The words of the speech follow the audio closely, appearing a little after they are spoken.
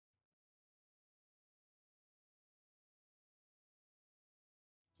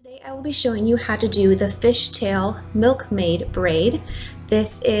Today I will be showing you how to do the Fishtail Milkmaid braid.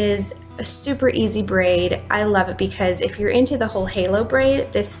 This is a super easy braid. I love it because if you're into the whole halo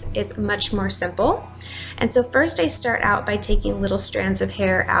braid, this is much more simple. And so first I start out by taking little strands of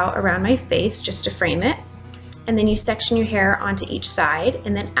hair out around my face just to frame it. And then you section your hair onto each side.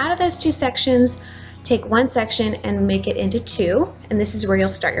 And then out of those two sections, take one section and make it into two. And this is where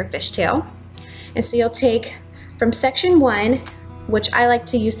you'll start your fishtail. And so you'll take from section one, which I like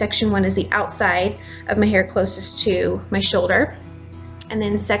to use section one as the outside of my hair closest to my shoulder. And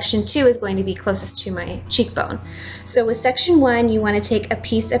then section two is going to be closest to my cheekbone. So with section one, you want to take a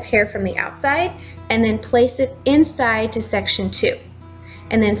piece of hair from the outside and then place it inside to section two.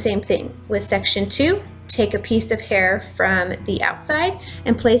 And then same thing with section two, take a piece of hair from the outside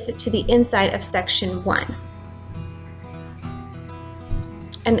and place it to the inside of section one.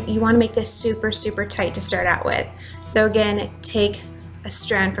 And you want to make this super, super tight to start out with. So again, take a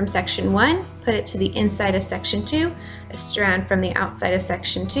strand from section one, put it to the inside of section two, a strand from the outside of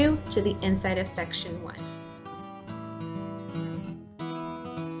section two to the inside of section one.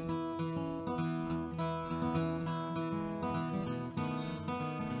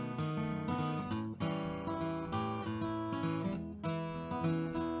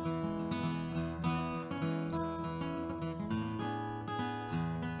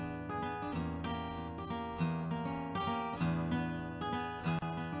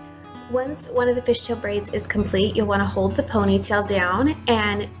 Once one of the fishtail braids is complete, you'll want to hold the ponytail down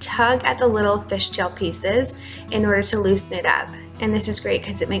and tug at the little fishtail pieces in order to loosen it up. And this is great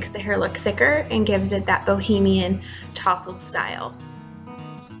because it makes the hair look thicker and gives it that bohemian tousled style.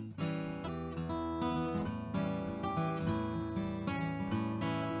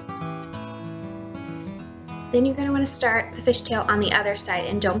 Then you're going to want to start the fishtail on the other side,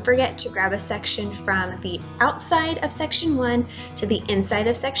 and don't forget to grab a section from the outside of section one to the inside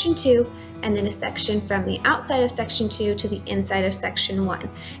of section two, and then a section from the outside of section two to the inside of section one,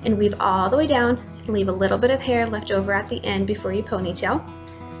 and weave all the way down and leave a little bit of hair left over at the end before you ponytail.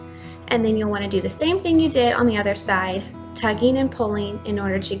 And then you'll want to do the same thing you did on the other side, tugging and pulling in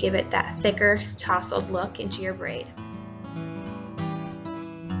order to give it that thicker tousled look into your braid.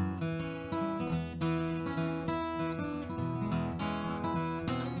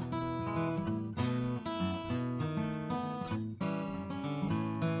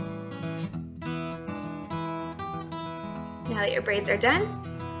 Now that your braids are done,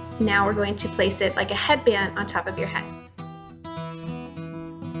 now we're going to place it like a headband on top of your head.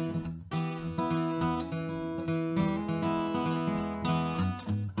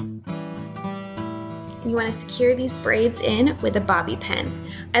 And you want to secure these braids in with a bobby pin.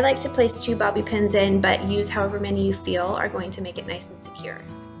 I like to place 2 bobby pins in, but use however many you feel are going to make it nice and secure.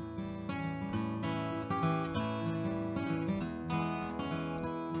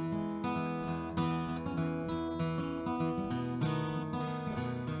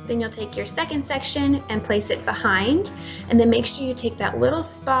 Then you'll take your second section and place it behind, and then make sure you take that little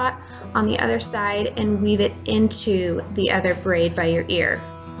spot on the other side and weave it into the other braid by your ear.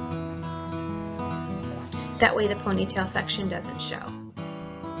 That way the ponytail section doesn't show.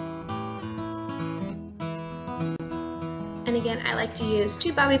 And again, I like to use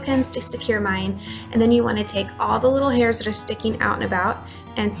 2 bobby pins to secure mine, and then you want to take all the little hairs that are sticking out and about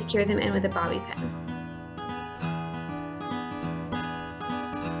and secure them in with a bobby pin.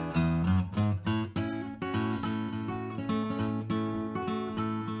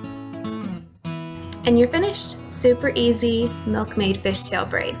 And you're finished. Super easy Milkmaid fishtail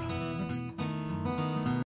braid.